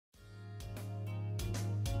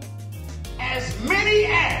as many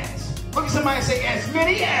as. Look at somebody and say, as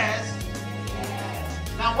many as.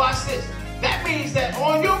 Now watch this. That means that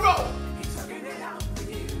on your road,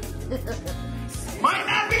 might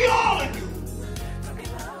not be all of you.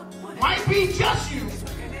 Might be just you.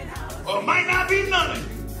 Or might not be none of you.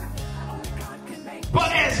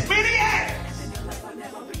 But as many as.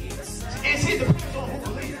 And see, it depends on who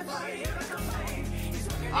believes.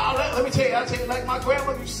 Let me tell you, I'll tell you like my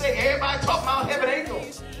grandmother used to say, everybody talk about heaven ain't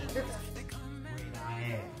going.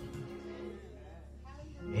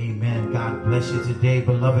 Amen. God bless you today,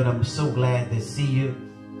 beloved. I'm so glad to see you.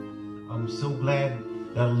 I'm so glad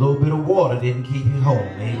that a little bit of water didn't keep you home.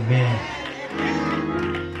 Amen.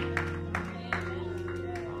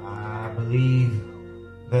 I believe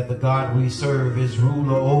that the God we serve is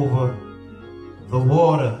ruler over the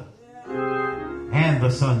water and the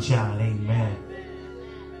sunshine. Amen.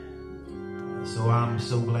 So I'm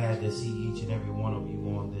so glad to see each and every one of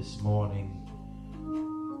you on this morning.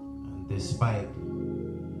 And despite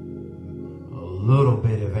a little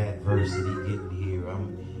bit of adversity getting here,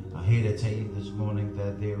 I'm here to tell you this morning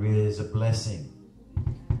that there is a blessing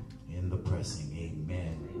in the pressing.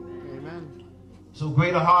 Amen. Amen. So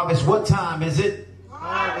greater harvest, what time is it?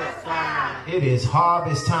 Harvest time. It is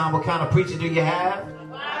harvest time. What kind of preacher do you have?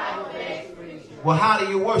 Bible-based preacher. Well, how do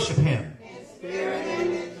you worship him? In spirit and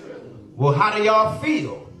in truth. Well, how do y'all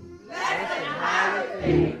feel? Blessed and highly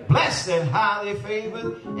favored. Blessed and highly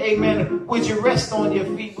favored. Amen. Would you rest on your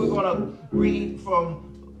feet? We're going to read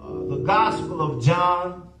from the Gospel of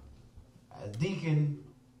John. Deacon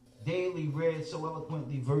Daly read so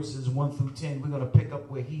eloquently verses 1 through 10. We're going to pick up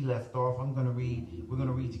where he left off. We're going to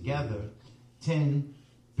read together 10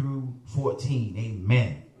 through 14.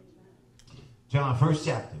 Amen. John, first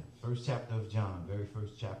chapter of John, very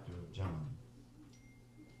first chapter of John.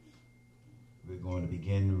 We're going to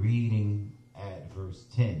begin reading at verse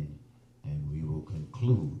 10, and we will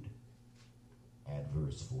conclude at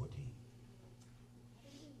verse 14.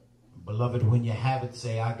 Beloved, when you have it,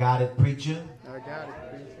 say, I got it, preacher. I got it,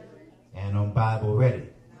 preacher. And I'm Bible ready.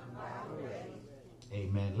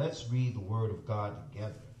 Amen. Let's read the word of God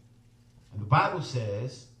together. And the Bible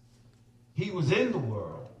says, he was in the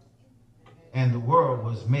world, and the world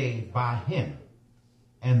was made by him,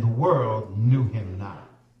 and the world knew him not.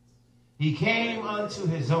 He came unto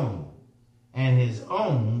his own, and his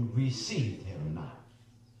own received him not.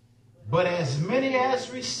 But as many as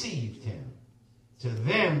received him, to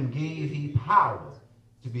them gave he power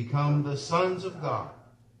to become the sons of God,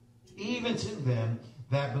 even to them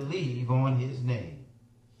that believe on his name,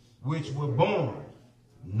 which were born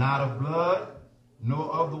not of blood,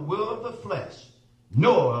 nor of the will of the flesh,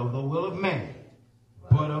 nor of the will of man,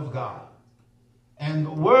 but of God. And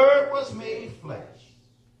the Word was made flesh,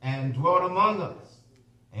 and dwelt among us,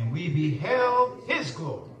 and we beheld his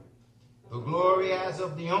glory, the glory as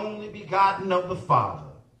of the only begotten of the Father,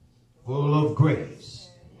 full of grace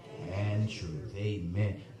and truth.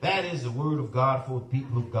 Amen. That is the word of God for the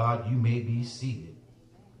people of God. You may be seated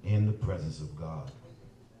in the presence of God.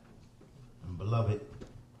 And beloved,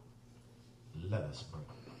 let us pray.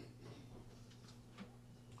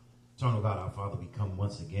 Eternal God, our Father, we come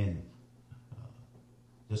once again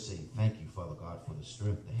just saying thank you, Father God, for the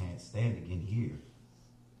strength to stand again here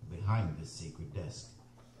behind this sacred desk.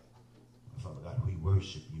 Father God, we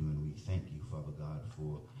worship you and we thank you, Father God,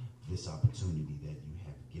 for this opportunity that you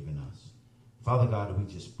have given us. Father God, we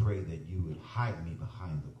just pray that you would hide me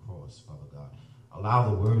behind the cross, Father God. Allow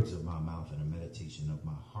the words of my mouth and the meditation of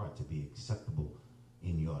my heart to be acceptable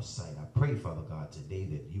in your sight. I pray, Father God, today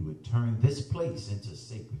that you would turn this place into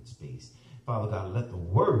sacred space. Father God, let the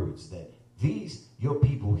words that these, your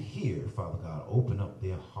people hear, Father God, open up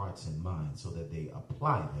their hearts and minds so that they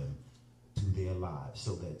apply them to their lives,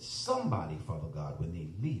 so that somebody, Father God, when they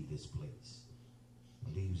leave this place,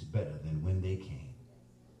 leaves better than when they came.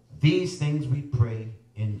 These things we pray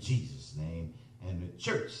in Jesus' name. And the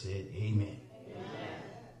church said, amen. Amen.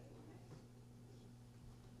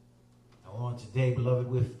 Now on today, beloved,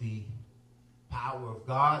 with the power of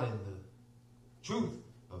God and the truth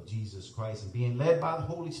of Jesus Christ and being led by the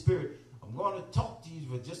Holy Spirit, I'm going to talk to you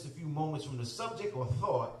for just a few moments from the subject or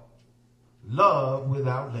thought, love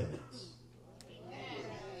without limits.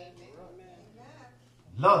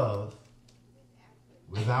 Love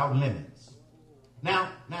without limits.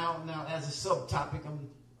 Now, as a subtopic, I'm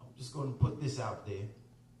just going to put this out there.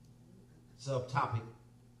 Subtopic,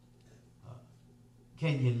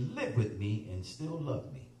 can you live with me and still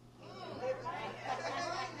love me?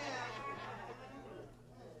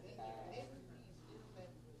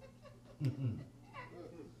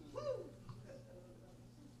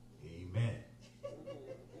 Amen.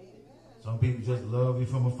 Some people just love you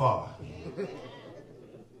from afar.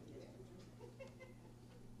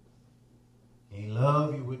 Can't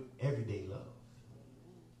love you with everyday love.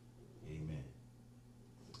 Amen.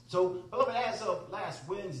 So, beloved, as of last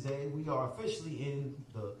Wednesday, we are officially in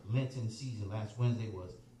the Lenten season. Last Wednesday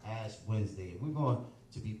was Ash Wednesday. We're going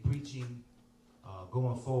to be preaching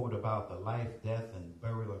going forward about the life, death, and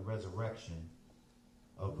burial and resurrection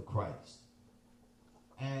of the Christ.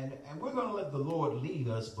 And we're going to let the Lord lead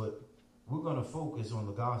us, but we're going to focus on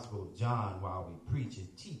the Gospel of John while we preach and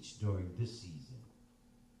teach during this season.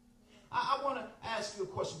 I want to ask you a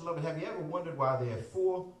question, beloved. Have you ever wondered why there are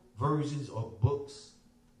 4 versions of books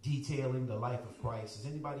detailing the life of Christ? Has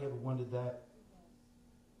anybody ever wondered that?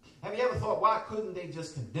 Have you ever thought, why couldn't they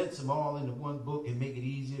just condense them all into one book and make it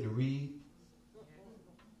easier to read?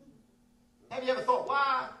 Have you ever thought,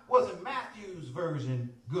 why wasn't Matthew's version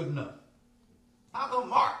good enough? How come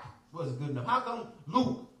Mark wasn't good enough? How come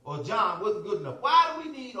Luke or John wasn't good enough? Why do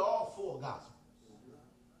we need all 4 Gospels?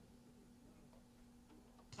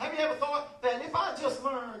 Have you ever thought that if I just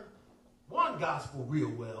learn one Gospel real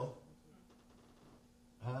well,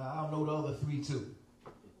 I'll know the other 3 too?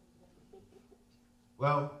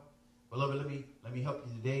 Well, beloved, let me help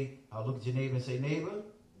you today. I'll look at your neighbor and say, neighbor,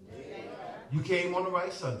 you came on the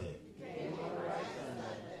right Sunday.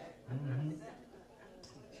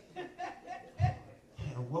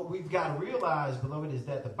 What we've got to realize, beloved, is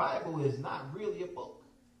that the Bible is not really a book.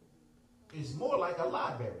 It's more like a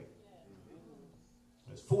library.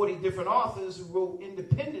 There's 40 different authors who wrote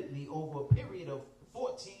independently over a period of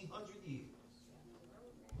 1,400 years.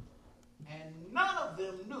 And none of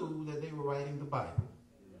them knew that they were writing the Bible.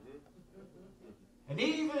 And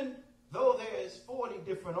even though there's 40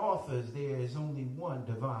 different authors, there is only one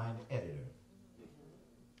divine editor.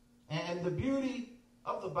 And the beauty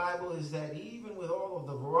of the Bible is that even with all of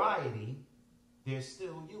the variety, there's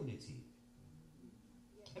still unity.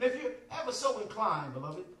 And if you're ever so inclined,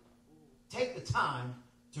 beloved, take the time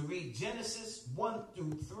to read Genesis 1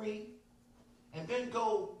 through 3 and then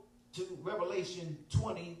go to Revelation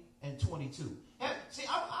 20 and 22. And see,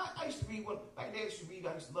 I used to read, back then I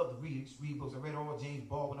used to love to read. I used to read books. I read all James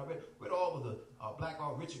Baldwin. I read all of the Black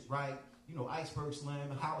Art, Richard Wright, Iceberg Slim,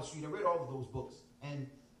 and Howard Street. I read all of those books. And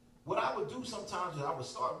what I would do sometimes is I would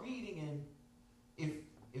start reading, and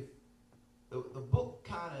if the book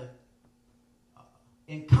kind of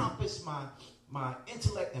encompassed my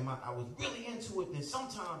intellect and I was really into it, then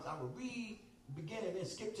sometimes I would read the beginning and then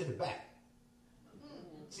skip to the back.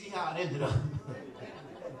 See how it ended up.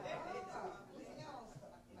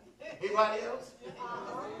 Anybody else?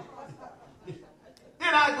 Then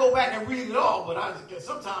I'd go back and read it all, but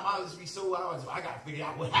sometimes I'll just be I got to figure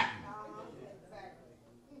out what happened.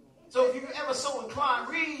 So if you're ever so inclined,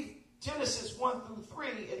 read Genesis 1 through 3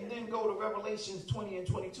 and then go to Revelations 20 and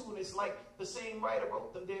 22, and it's like the same writer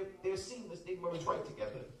wrote them. They're seamless. They merge right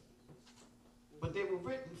together. But they were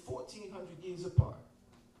written 1,400 years apart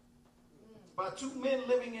by 2 men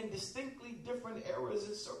living in distinctly different eras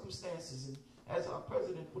and circumstances. And as our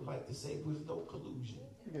president would like to say, with no collusion.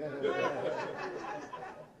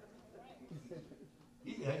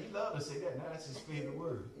 He loved to say that. Now that's his favorite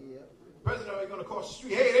word. Yep. President ain't going to cross the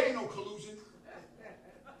street. Hey, there ain't no collusion.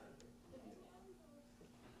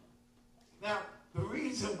 Now, the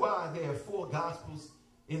reason why there are 4 Gospels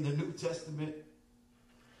in the New Testament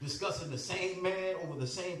discussing the same man over the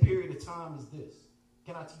same period of time is this.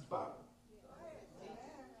 Can I teach Bible?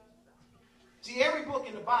 See, every book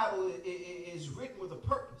in the Bible is written with a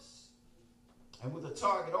purpose and with a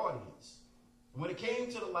target audience. And when it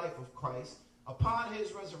came to the life of Christ, upon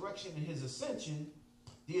his resurrection and his ascension,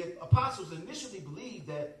 the apostles initially believed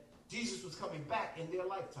that Jesus was coming back in their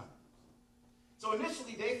lifetime. So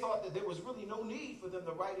initially they thought that there was really no need for them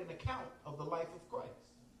to write an account of the life of Christ.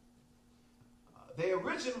 They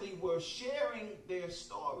originally were sharing their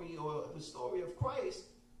story or the story of Christ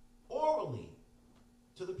orally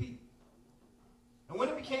to the people. And when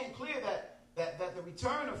it became clear that the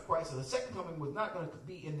return of Christ or the second coming was not going to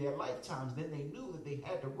be in their lifetimes, then they knew that they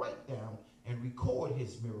had to write down and record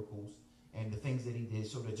his miracles and the things that he did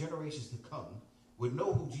so the generations to come would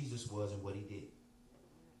know who Jesus was and what he did.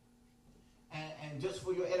 And just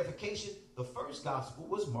for your edification, the first gospel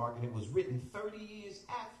was Mark, and it was written 30 years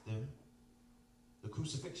after the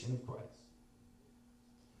crucifixion of Christ.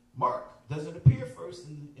 Mark doesn't appear first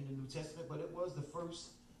in the New Testament, but it was the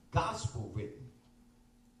first gospel written.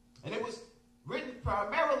 And it was written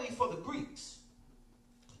primarily for the Greeks.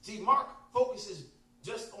 See, Mark focuses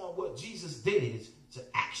just on what Jesus did. It's an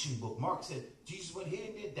action book. Mark said, Jesus went here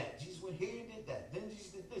and did that. Jesus went here and did that. Then Jesus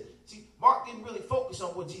did this. See, Mark didn't really focus on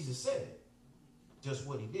what Jesus said, just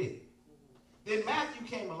what he did. Then Matthew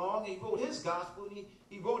came along and he wrote his gospel, and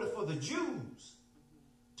he wrote it for the Jews,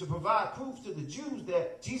 to provide proof to the Jews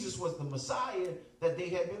that Jesus was the Messiah that they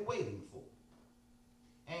had been waiting for.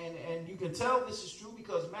 And you can tell this is true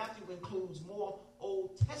because Matthew includes more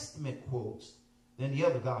Old Testament quotes than the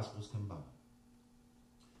other gospels combined.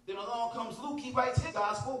 Then along comes Luke. He writes his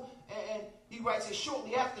gospel, and he writes it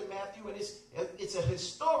shortly after Matthew, and it's a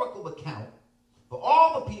historical account for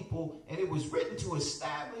all the people, and it was written to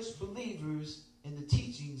establish believers in the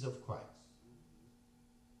teachings of Christ.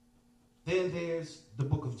 Then there's the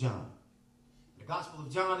book of John. The Gospel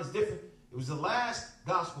of John is different. It was the last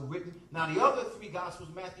gospel written. Now, the other three gospels,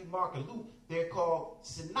 Matthew, Mark, and Luke, they're called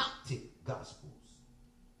synoptic gospels.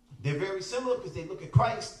 They're very similar because they look at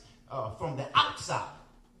Christ from the outside.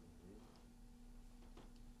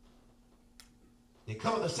 They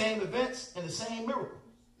cover the same events and the same miracles.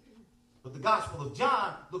 But the Gospel of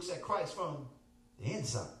John looks at Christ from the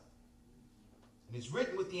inside. And it's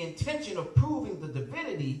written with the intention of proving the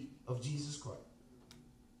divinity of Jesus Christ.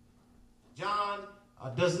 John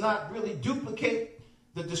does not really duplicate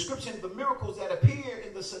the description of the miracles that appear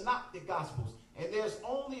in the synoptic Gospels. And there's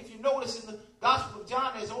only, if you notice in the Gospel of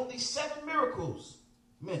John, there's only 7 miracles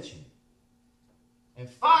mentioned. And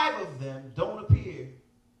 5 of them don't appear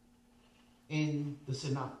in the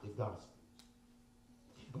synoptic Gospels.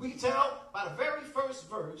 And we can tell by the very first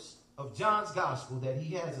verse of John's Gospel that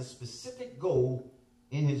he has a specific goal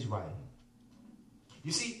in his writing.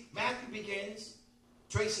 You see, Matthew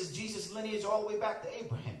traces Jesus' lineage all the way back to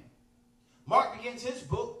Abraham. Mark begins his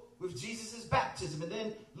book with Jesus' baptism, and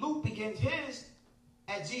then Luke begins his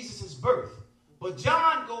at Jesus' birth. But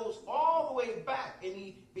John goes all the way back, and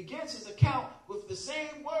he begins his account with the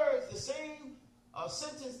same words, the same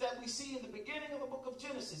sentence that we see in the beginning of the book of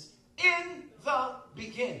Genesis. In the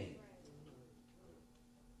beginning.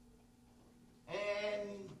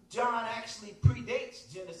 And John actually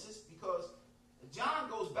predates Genesis because John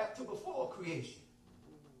goes back to before creation.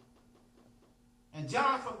 And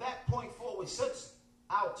John, from that point forward, sets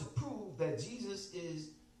out to prove that Jesus is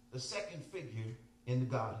the second figure in the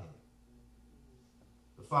Godhead.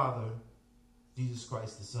 The Father, Jesus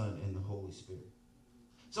Christ, the Son, and the Holy Spirit.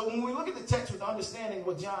 So when we look at the text with understanding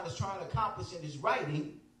what John is trying to accomplish in his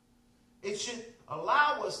writing, it should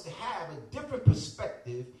allow us to have a different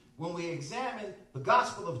perspective when we examine the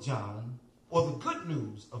Gospel of John, or the good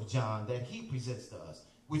news of John that he presents to us,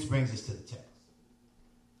 which brings us to the text.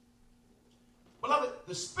 Beloved,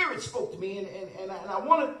 the Spirit spoke to me, and I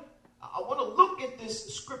want to look at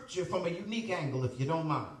this scripture from a unique angle, if you don't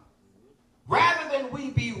mind. Rather than we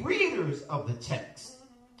be readers of the text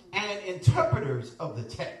and interpreters of the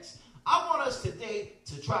text, I want us today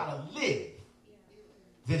to try to live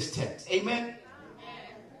this text. Amen?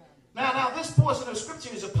 Now, this portion of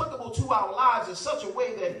scripture is applicable to our lives in such a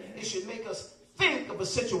way that it should make us think of a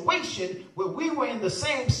situation where we were in the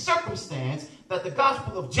same circumstance that the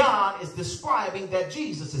Gospel of John is describing that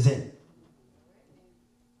Jesus is in.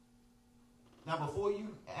 Now, before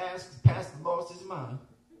you ask, Pastor lost his mind,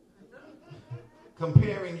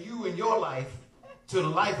 comparing you and your life to the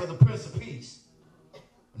life of the Prince of Peace,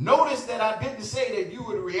 notice that I didn't say that you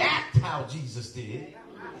would react how Jesus did,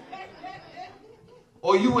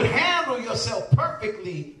 or you would handle yourself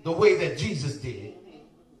perfectly the way that Jesus did.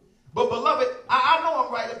 But beloved, I know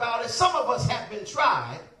I'm right about it. Some of us have been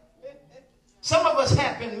tried. Some of us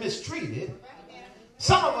have been mistreated.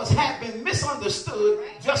 Some of us have been misunderstood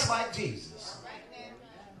just like Jesus.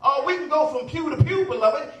 Oh, we can go from pew to pew,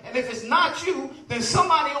 beloved, and if it's not you, then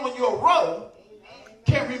somebody on your row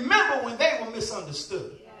can remember when they were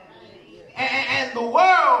misunderstood. And the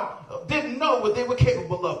world didn't know what they were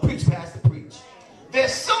capable of. Preach, Pastor, preach.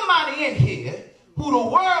 There's somebody in here who the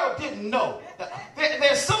world didn't know.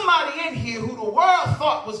 There's somebody in here who the world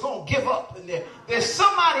thought was going to give up. And there's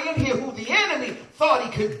somebody in here who the enemy thought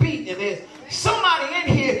he could beat. And there's somebody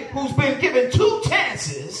in here who's been given 2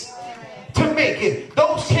 chances to make it.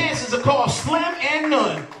 Those chances are called slim and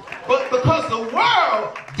none. But because the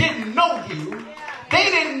world didn't know you, they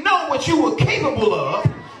didn't know what you were capable of.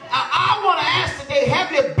 I want to ask today,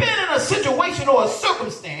 have you been in a situation or a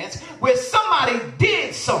circumstance where somebody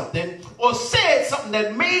did something or said something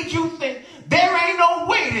that made you think there ain't no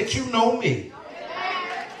way that you know me?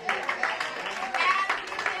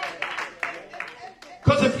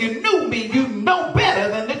 Because if you knew me, you know better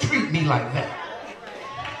than to treat me like that.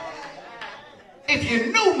 If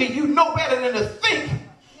you knew me, you know better than to think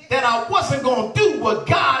that I wasn't going to do what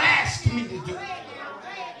God asked me to do.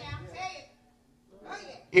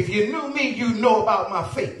 If you knew me, you know about my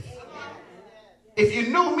faith. If you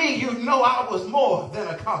knew me, you know I was more than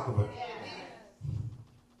a conqueror.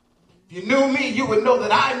 If you knew me, you would know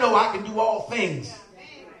that I know I can do all things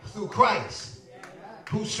through Christ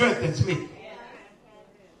who strengthens me.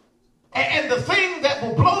 And the thing that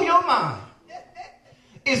will blow your mind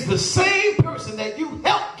is the same person that you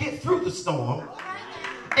helped get through the storm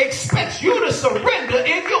expects you to surrender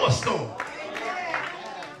in your storm.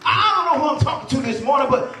 I don't know who I'm talking to this morning,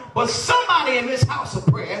 but somebody in this house of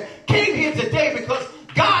prayer came here today because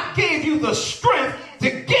God gave you the strength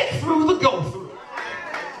to get through the go-through.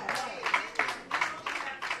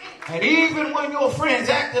 And even when your friends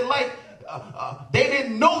acted like they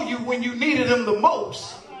didn't know you when you needed them the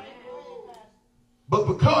most, but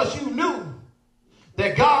because you knew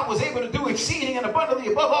that God was able to do exceeding and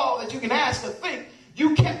abundantly above all that you can ask or think,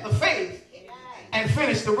 you kept the faith and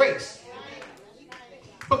finished the race.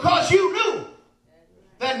 Because you knew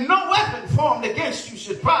that no weapon formed against you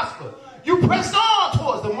should prosper. You pressed on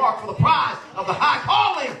towards the mark for the prize of the high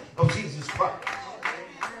calling of Jesus Christ.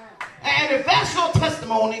 And if that's your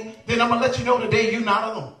testimony, then I'm going to let you know today you're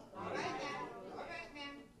not alone.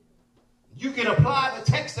 You can apply the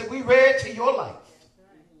text that we read to your life.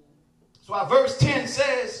 So our verse 10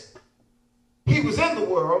 says, he was in the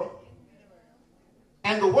world,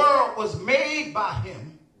 and the world was made by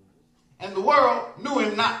him, and the world knew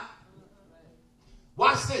him not.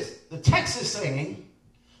 Watch this. The text is saying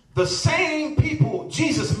the same people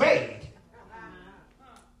Jesus made,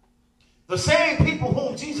 the same people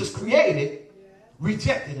whom Jesus created,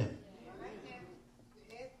 rejected him.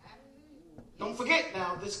 Don't forget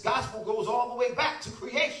now, this gospel goes all the way back to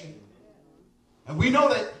creation. And we know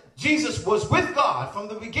that Jesus was with God from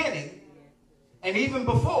the beginning and even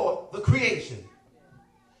before the creation.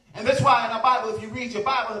 And that's why in our Bible, if you read your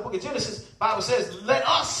Bible in the book of Genesis, the Bible says, let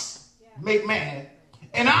us make man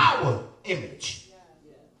in our image.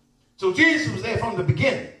 So Jesus was there from the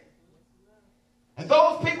beginning. And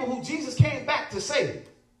those people who Jesus came back to save,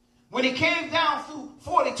 when he came down through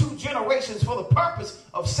 42 generations for the purpose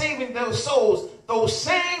of saving those souls, those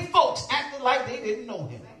same folks acted like they didn't know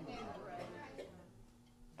him.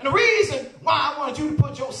 And the reason why I wanted you to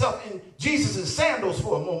put yourself in Jesus' sandals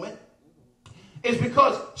for a moment is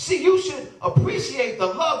because, see, you should appreciate the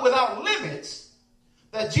love without limits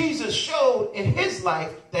that Jesus showed in his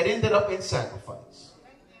life that ended up in sacrifice.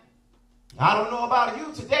 I don't know about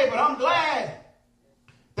you today, but I'm glad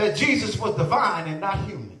that Jesus was divine and not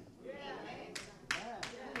human.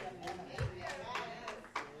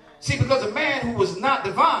 See, because a man who was not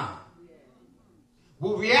divine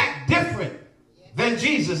will react different than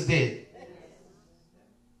Jesus did.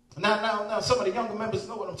 Now, some of the younger members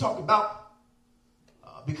know what I'm talking about.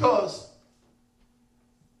 Because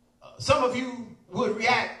some of you would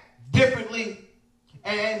react differently,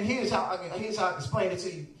 and here's how I explain it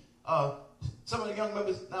to you. Some of the young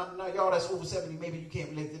members, now y'all that's over 70, maybe you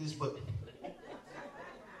can't relate to this, but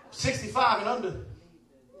 65 and under,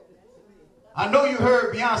 I know you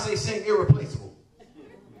heard Beyonce sing Irreplaceable.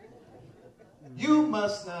 You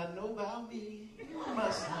must not know about me. You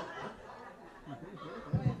must not.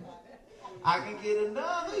 I can get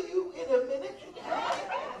another you in a minute.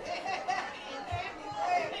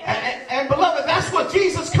 And beloved, that's what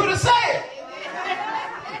Jesus could have said.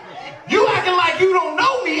 You acting like you don't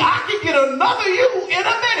know me. I can get another you in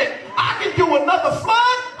a minute. I can do another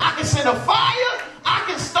flood. I can send a fire. I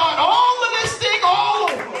can start all of this thing all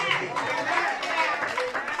over.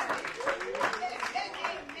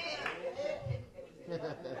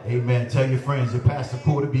 Amen. Tell your friends your pastor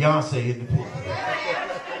quoted Beyonce in the pulpit.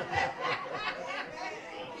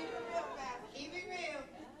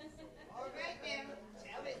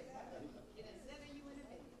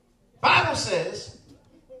 Bible says,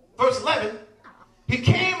 verse 11, he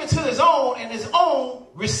came into his own, and his own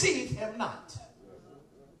received him not.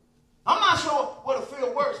 I'm not sure what would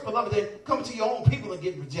feel worse, beloved, than coming to your own people and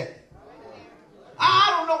getting rejected. I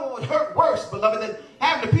don't know what would hurt worse, beloved, than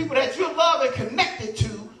having the people that you love and connected to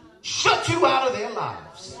shut you out of their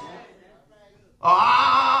lives.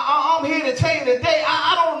 I'm here to tell you today,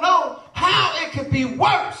 I don't know how it could be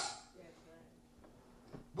worse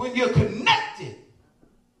when you're connected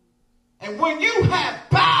and when you have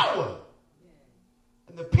power,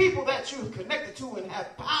 and the people that you're connected to and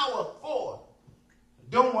have power for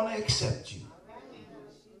don't want to accept you.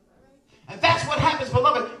 And that's what happens,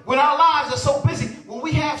 beloved, when our lives are so busy, when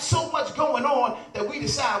we have so much going on that we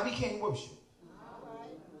decide we can't worship.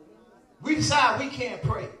 We decide we can't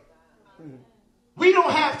pray. We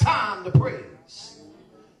don't have time to praise.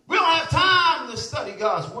 We don't have time to study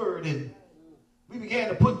God's word, and we began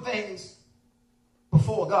to put things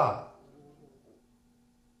before God.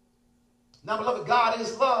 Now, beloved, God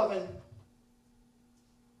is love, and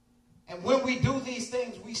when we do these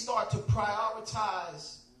things, we start to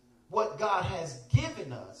prioritize what God has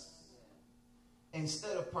given us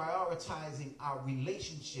instead of prioritizing our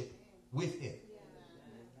relationship with him.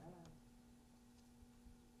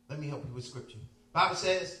 Let me help you with scripture. The Bible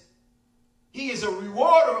says, he is a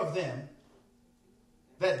rewarder of them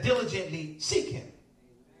that diligently seek him.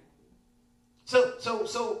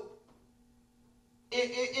 So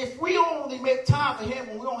if we only make time for him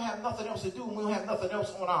when we don't have nothing else to do and we don't have nothing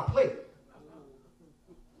else on our plate,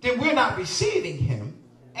 then we're not receiving him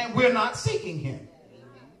and we're not seeking him.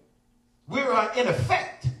 We are in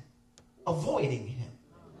effect avoiding him.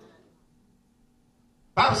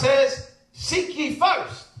 The Bible says, seek ye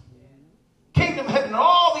first kingdom, heaven, and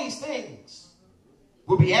all these things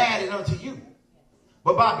will be added unto you.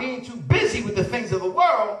 But by being too busy with the things of the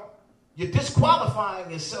world, you're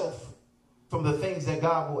disqualifying yourself from the things that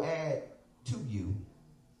God will add to you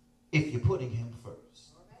if you're putting him first.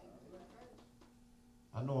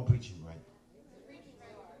 I know I'm preaching right.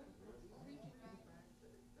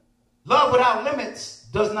 Love without limits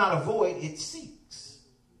does not avoid, it seeks.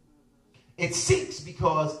 It seeks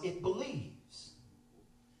because it believes.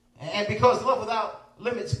 And because love without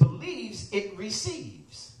limits believes, it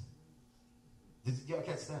receives. Did y'all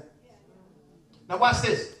catch that? Now watch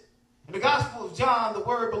this. In the Gospel of John, the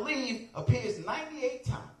word believe appears 98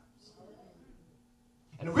 times.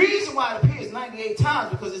 And the reason why it appears 98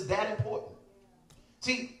 times is because it's that important.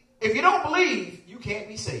 See, if you don't believe, you can't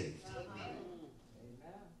be saved.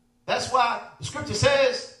 That's why the scripture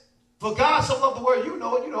says, for God so loved the world, you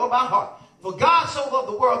know it, you know about heart. For God so loved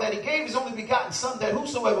the world that he gave his only begotten son, that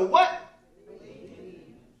whosoever what?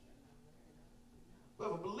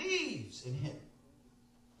 Whoever believes in him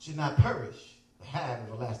should not perish, but have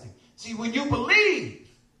everlasting. See, when you believe,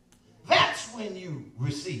 that's when you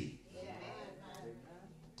receive.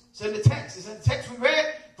 It's in the text. It's in the text we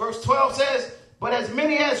read. Verse 12 says, but as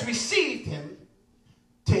many as received him,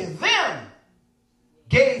 to them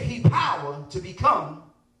gave he power to become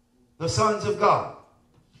the sons of God.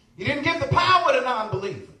 He didn't give the power to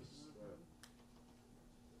non-believers.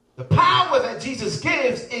 The power that Jesus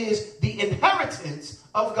gives is the inheritance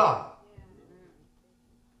of God.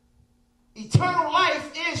 Eternal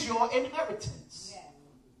life is your inheritance.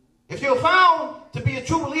 If you're found to be a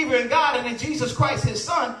true believer in God and in Jesus Christ, his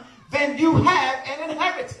son, then you have an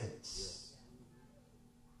inheritance.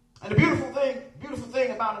 And the beautiful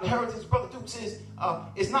thing about inheritance, Brother Dukes, is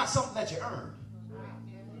it's not something that you earn.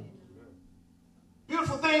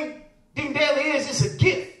 Beautiful thing, Dean Daly, is it's a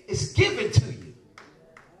gift. It's given to you.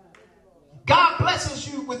 God blesses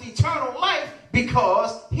you with eternal life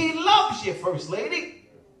because he loves you, First Lady.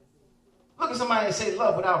 Look at somebody and say,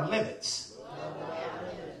 love without limits.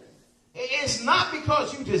 It's not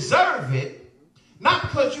because you deserve it, not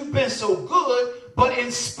because you've been so good, but in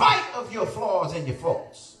spite of your flaws and your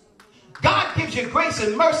faults. God gives you grace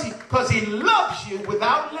and mercy because he loves you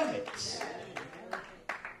without limits.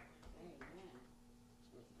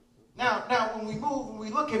 Now, when we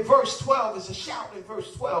look at verse 12, it's a shout in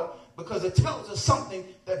verse 12 because it tells us something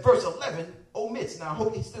that verse 11 omits. Now, I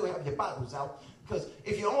hope you still have your Bibles out, because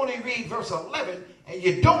if you only read verse 11 and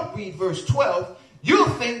you don't read verse 12, you'll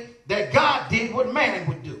think that God did what man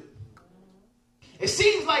would do. It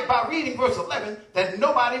seems like by reading verse 11 that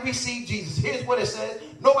nobody received Jesus. Here's what it says.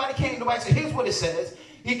 Nobody came, nobody said. Here's what it says.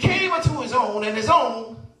 He came unto his own, and his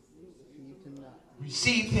own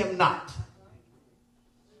received him not.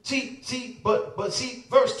 But see,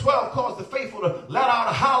 verse 12 caused the faithful to let out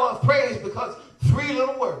a holler of praise because three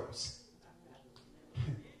little words.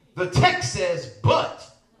 The text says, but.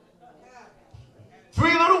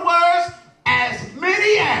 Three little words, as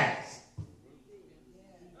many as.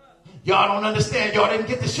 Y'all don't understand. Y'all didn't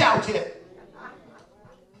get the shout yet.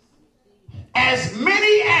 As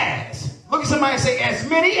many as. Look at somebody and say, as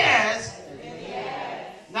many as. As many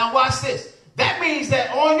as. Now watch this. That means that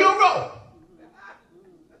on your road,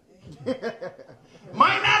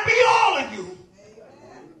 might not be all of you,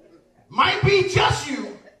 might be just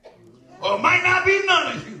you, or might not be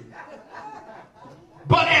none of you,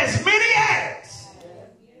 but as many as.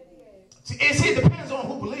 See, it depends on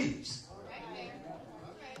who believes.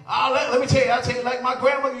 Let me tell you, I'll tell you like my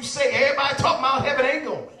grandmother used to say, everybody talking about heaven ain't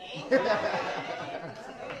going.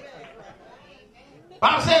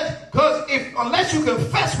 Bible says, because unless you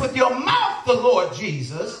confess with your mouth the Lord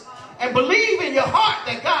Jesus and believe in your heart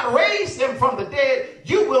that God raised him from the dead,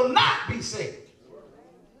 you will not be saved.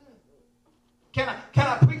 Can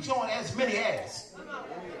I preach on as many as?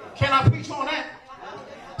 Can I preach on that?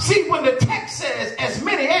 See, when the text says as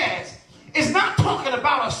many as, it's not talking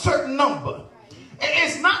about a certain number.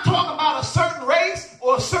 It's not talking about a certain race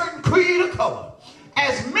or a certain creed or color.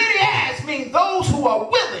 As many as mean those who are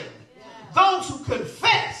willing, those who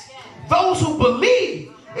confess,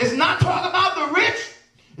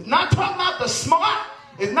 It's not talking about the smart.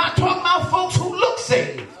 It's not talking about folks who look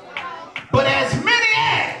saved. But as many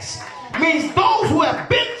as means those who have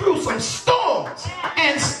been through some storms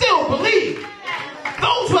and still believe.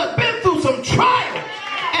 Those who have been through some trials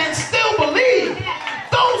and still believe.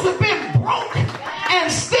 Those who have been broke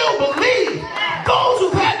and still believe. Those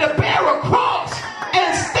who've had to bear a cross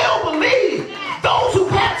and still believe. Those who've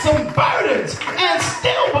had some burdens and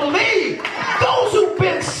still believe. Those who've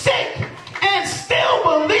been sick and still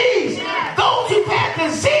believe. Those who've had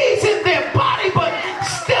disease in their body but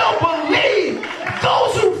still believe.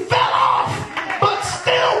 Those who fell off but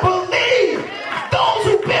still believe. Those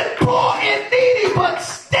who've been poor and needy but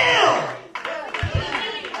still.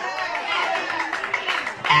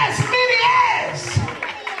 As many as.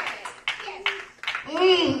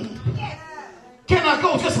 Can I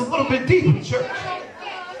go just a little bit deeper, church?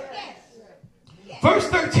 Verse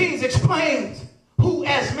 13 explains who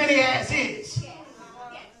as many as is.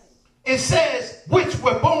 It says, which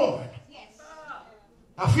were born.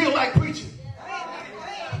 I feel like preaching.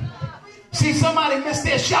 See, somebody missed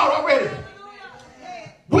their shout already.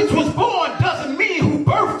 Which was born doesn't mean who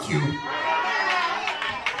birthed you.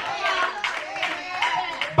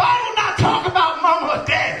 Bible not talk about mama or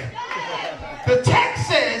daddy. The text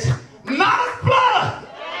says, not of blood.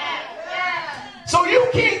 So you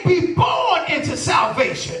can't be born into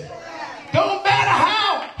salvation. Don't matter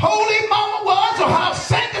how holy mama was or how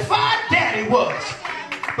sanctified daddy was.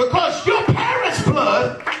 Because your parents'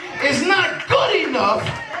 blood is not good enough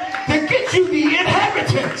to get you the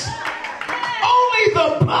inheritance. Only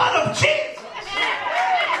the blood of Jesus.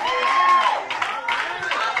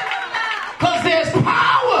 Because there's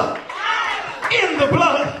power in the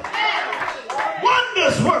blood.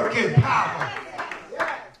 Wonders work in power.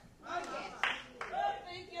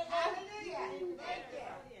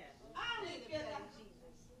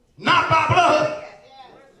 Not by blood.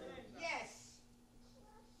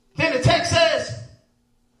 Then the text says,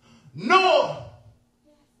 nor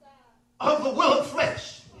of the will of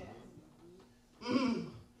flesh.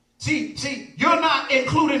 See, you're not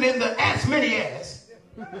included in the as many as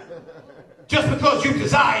just because you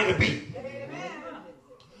desire to be.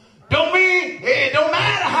 Don't mean it don't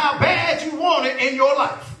matter how bad you want it in your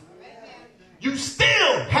life. You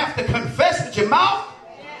still have to confess with your mouth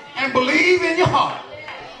and believe in your heart.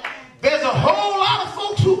 There's a whole lot of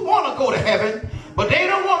folks who want to go to heaven, but they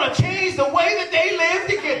don't want to change the way that they live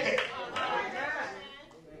to get there.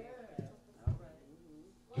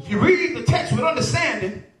 If you read the text with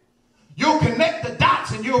understanding, you'll connect the dots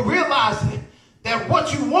and you'll realize that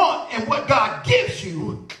what you want and what God gives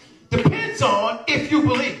you depends on if you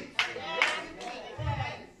believe.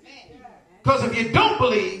 Because if you don't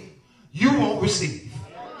believe, you won't receive.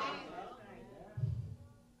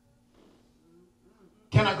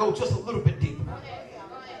 Can I go just a little bit deeper?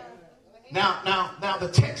 Now the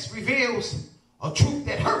text reveals a truth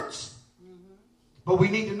that hurts, but we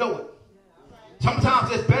need to know it.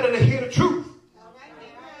 Sometimes it's better to hear the truth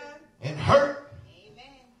and hurt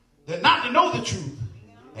than not to know the truth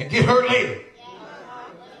and get hurt later.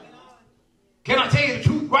 Can I tell you the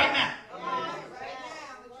truth right now?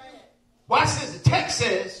 Watch this. The text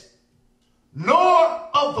says, nor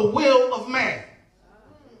of the will of man.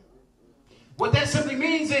 What that simply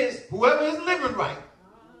means is whoever is living right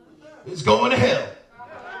is going to hell.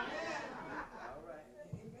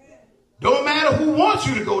 Don't matter who wants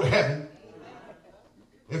you to go to heaven.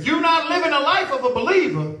 If you're not living a life of a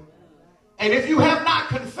believer, and if you have not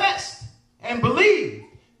confessed and believed,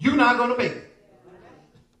 you're not going to make it.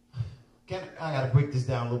 I got to break this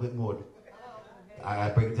down a little bit more. I got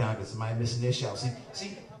to break it down because somebody missing their shout. See,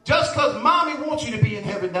 just because mommy wants you to be in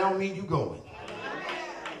heaven, that don't mean you going.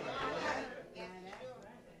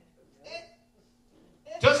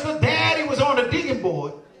 Just because daddy was on the deacon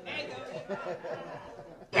board,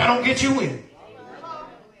 that don't get you in.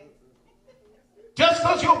 Just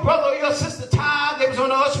because your brother or your sister tithed, they was on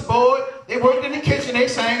the usher board, they worked in the kitchen, they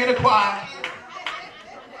sang in the choir.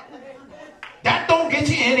 That don't get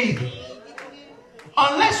you in either.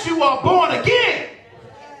 Unless you are born again,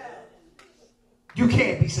 you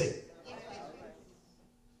can't be saved.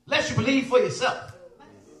 Unless you believe for yourself.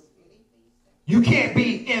 You can't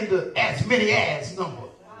be in the as many as number.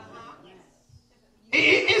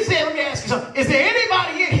 Let me ask you something. Is there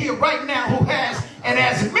anybody in here right now who has an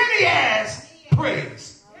as many as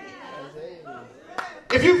praise?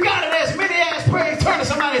 If you've got an as many as praise, turn to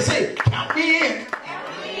somebody and say, count me in.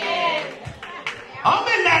 I'm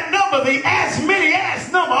in that number, the as many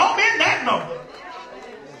as number. I'm in that number.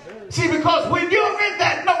 See, because when you're in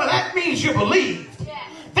that number, that means you believed.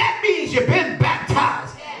 That means you've been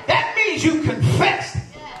baptized. That means you confessed.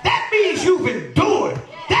 That means you've endured.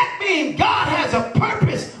 That has a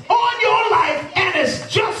purpose on your life and it's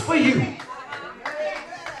just for you.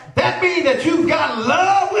 That means that you've got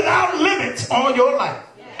love without limits on your life.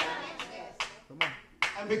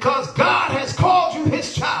 And because God has called you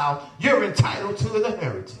his child, you're entitled to the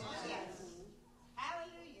inheritance.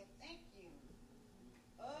 Hallelujah. Thank you.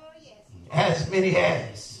 Oh, yes. As many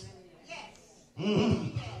as.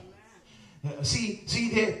 See,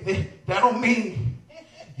 that don't mean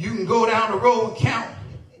you can go down the road and count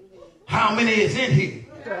how many is in here.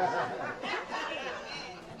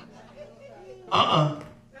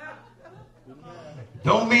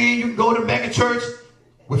 Don't mean you can go to mega church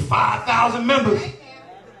with 5,000 members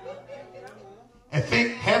and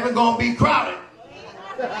think heaven gonna be crowded.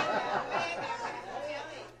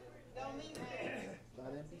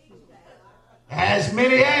 As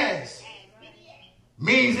many as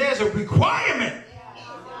means there's a requirement.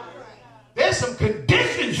 There's some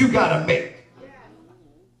conditions you gotta make.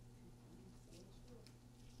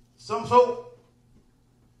 Some folk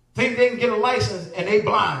think they can get a license and they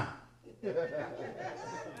blind.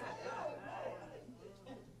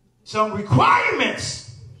 Some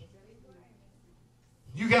requirements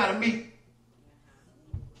you got to meet.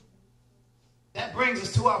 That brings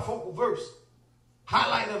us to our focal verse,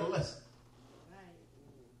 highlight of the lesson.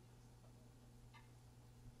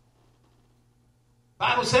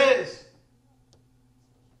 Bible says,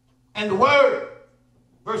 and the word,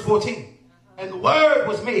 verse 14, and the word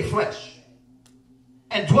was made flesh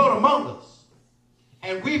and dwelt among us,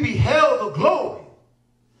 and we beheld the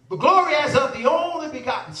glory as of the only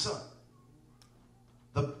begotten Son,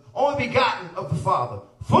 the only begotten of the Father,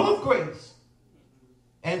 full of grace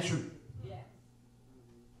and truth.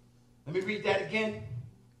 Let me read that again.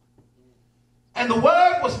 And the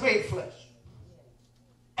word was made flesh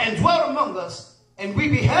and dwelt among us, and we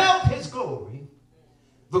beheld his glory,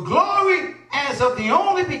 the glory as of the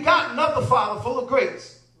only begotten of the Father, full of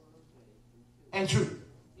grace and truth.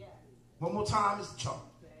 One more time is the charm.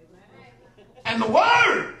 And the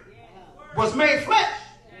word was made flesh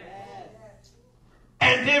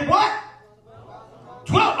and did what?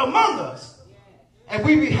 Dwelt among us, and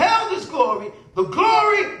we beheld his glory, the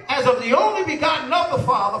glory as of the only begotten of the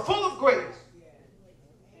Father, full of grace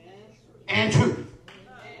and truth.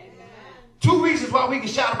 Two reasons why we can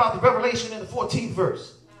shout about the revelation in the 14th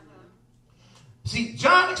verse. See,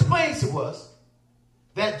 John explains to us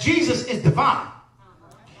that Jesus is divine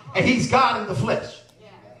and he's God in the flesh.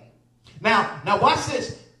 Now watch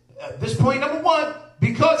this. This point number one,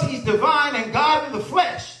 because he's divine and God in the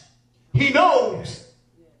flesh, he knows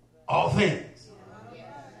all things.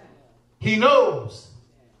 He knows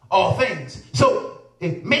all things. So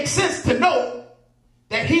it makes sense to know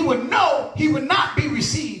that he would know he would not be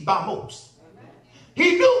received by most.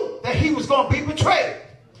 He knew that he was going to be betrayed.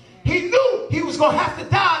 He knew he was going to have to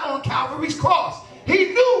die on Calvary's cross.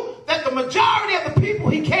 He knew that the majority of the people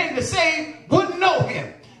he came to save wouldn't know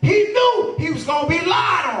him. He knew he was going to be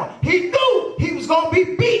lied on. He knew he was going to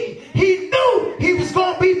be beaten. He knew he was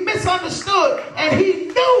going to be misunderstood. And he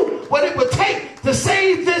knew what it would take to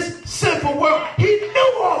save this sinful world. He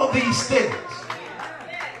knew all of these things.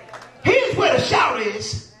 Here's where the shout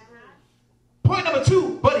is. Point number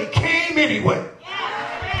two, but he came anyway.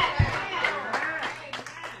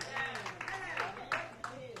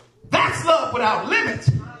 That's love without limits.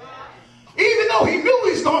 Even though he knew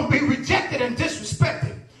he's going to be rejected and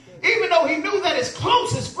disrespected. Even though he knew that his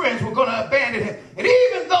closest friends were going to abandon him. And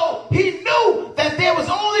even though he knew that there was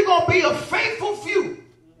only going to be a faithful few,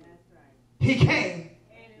 he came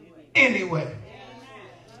anyway.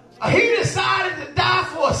 He decided to die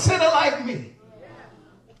for a sinner like me.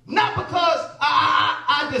 Not because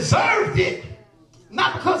I deserved it.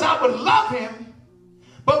 Not because I would love him.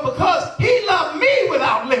 But because he loved me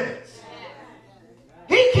without limits.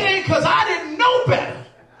 He came because I didn't know better.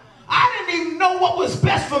 I didn't even know what was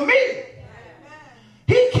best for me.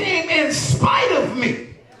 He came in spite of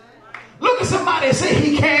me. Look at somebody and say,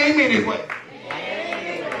 he came anyway.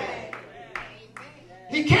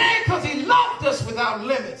 He came because he loved us without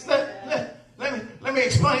limits. Let me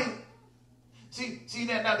explain. See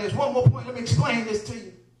that now there's one more point. Let me explain this to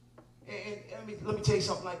you. And let me tell you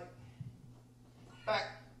something. Like back,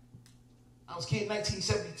 I was a kid in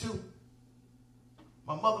 1972.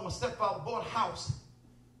 My mother and my stepfather bought a house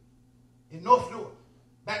in North Newark.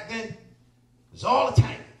 Back then, it was all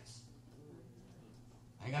Italians.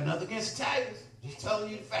 I ain't got nothing against Italians. Just telling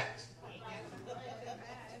you the facts.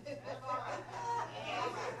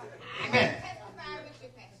 Amen.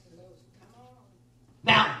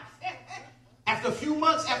 Now, after a few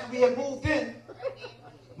months after we had moved in,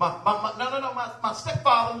 my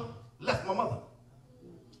stepfather left my mother.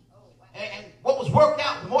 And what was worked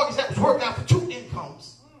out, the mortgage that was worked out for $2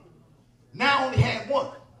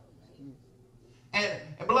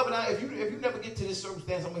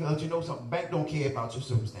 I'm going to let you know something. Bank don't care about your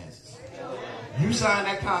circumstances. You sign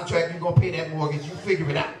that contract, you're going to pay that mortgage. You figure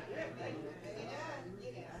it out.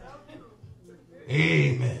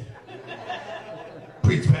 Amen.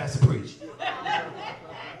 Preach, pastor, preach.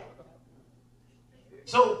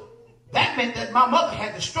 So that meant that my mother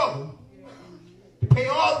had to struggle to pay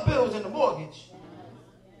all the bills and the mortgage,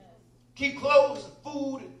 keep clothes and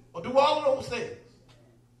food, or do all of those things.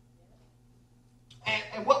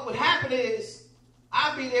 And what would happen is,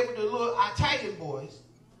 I'd be there with the little Italian boys,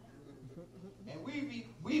 and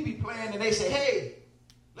we be playing, and they say, hey,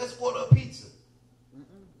 let's order a pizza.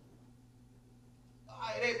 All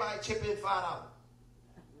right, everybody chip in $5.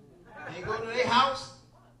 And you go to their house,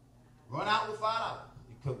 run out with $5.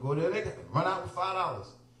 You go to their run out with $5.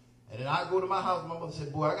 And then I go to my house, my mother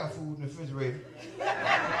said, boy, I got food in the refrigerator.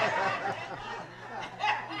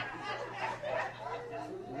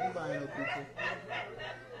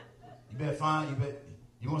 You better find,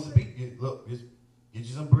 you want some pizza? Look, just get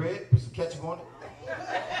you some bread, put some ketchup on it,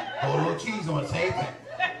 throw a little cheese on it, same thing.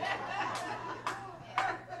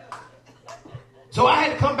 So I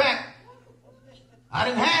had to come back. I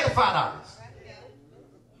didn't have the $5.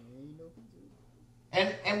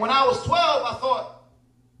 And when I was 12, I thought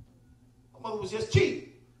my mother was just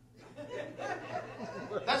cheap.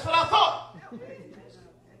 That's what I thought.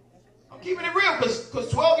 I'm keeping it real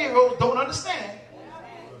because 12-year-olds don't understand.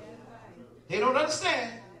 They don't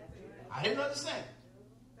understand. I didn't understand.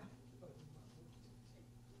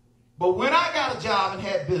 But when I got a job and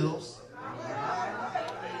had bills,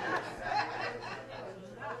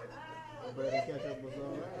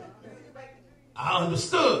 I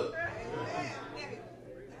understood.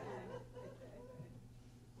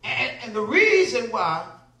 And the reason why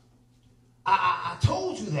I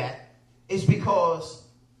told you that is because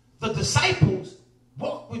the disciples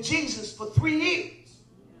walked with Jesus for 3 years.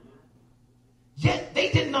 Yet they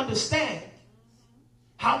didn't understand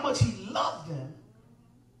how much he loved them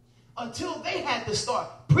until they had to start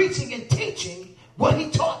preaching and teaching what he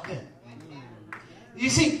taught them. You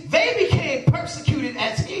see, they became persecuted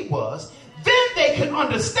as he was. Then they could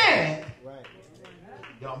understand.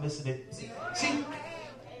 Y'all missing it? See,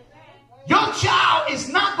 your child is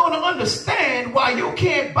not going to understand why you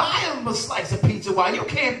can't buy them a slice of pizza, why you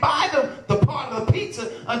can't buy them the part of the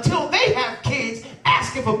pizza until they have kids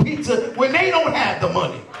asking for pizza when they don't have the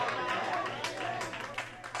money.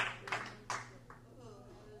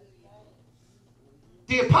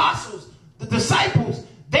 The apostles, the disciples,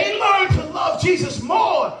 they learned to love Jesus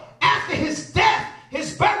more after his death,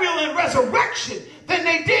 his burial, and resurrection than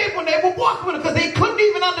they did when they were walking with him, because they couldn't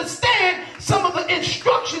even understand some of the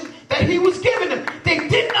instructions that he was giving them. They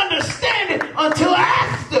didn't understand it until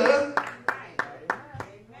after.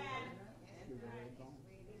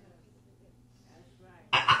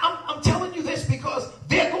 I'm telling you this because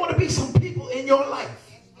there are going to be some people in your life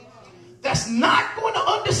that's not going to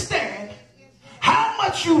understand how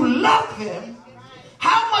much you love them,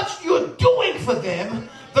 how much you're doing for them,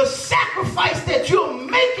 the sacrifice that you're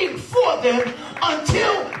making for them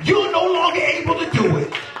until you're no longer able to do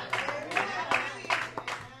it.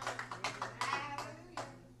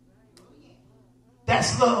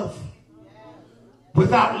 That's love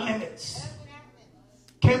without limits.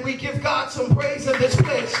 Can we give God some praise in this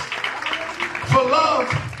place for love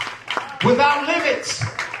without limits?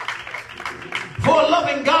 For a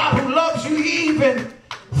loving God who loves you even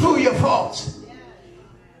through your faults.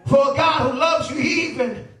 For a God who loves you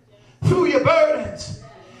even through your burdens.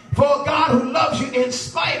 For a God who loves you in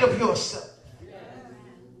spite of yourself.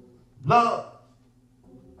 Love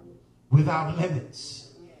without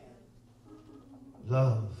limits.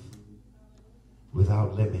 Love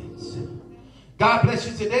without limits. God bless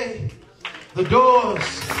you today. The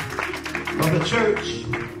doors of the church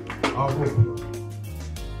are open.